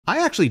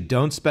I actually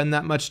don't spend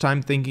that much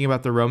time thinking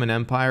about the Roman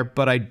Empire,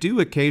 but I do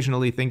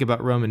occasionally think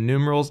about Roman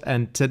numerals,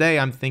 and today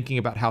I'm thinking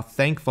about how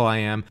thankful I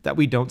am that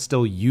we don't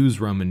still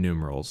use Roman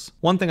numerals.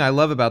 One thing I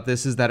love about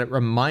this is that it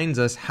reminds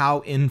us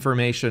how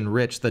information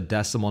rich the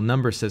decimal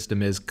number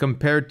system is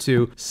compared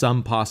to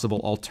some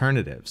possible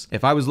alternatives.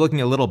 If I was looking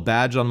at a little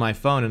badge on my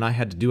phone and I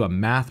had to do a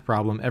math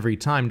problem every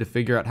time to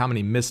figure out how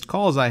many missed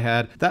calls I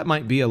had, that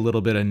might be a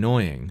little bit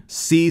annoying.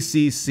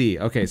 CCC.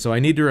 Okay, so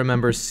I need to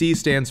remember C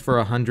stands for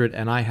 100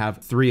 and I have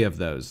 3 of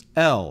those.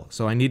 L,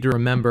 so I need to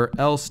remember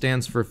L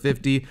stands for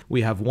 50.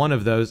 We have 1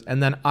 of those.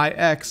 And then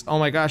IX, oh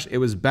my gosh, it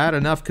was bad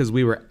enough because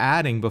we were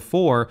adding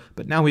before,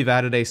 but now we've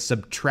added a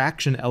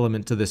subtraction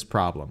element to this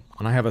problem.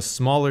 When I have a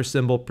smaller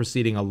symbol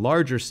preceding a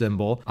larger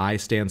symbol, I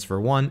stands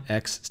for 1,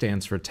 X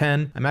stands for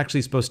 10, I'm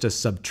actually supposed to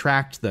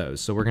subtract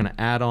those. So we're going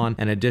to add on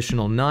an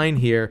additional 9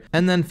 here,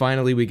 and then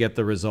finally we get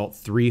the result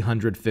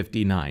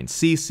 359.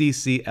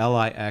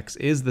 CCCLIX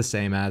is the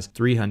same as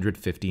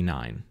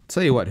 359.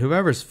 Tell you what,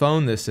 whoever's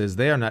phone this is,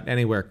 they are not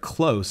anywhere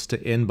close to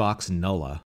inbox nulla.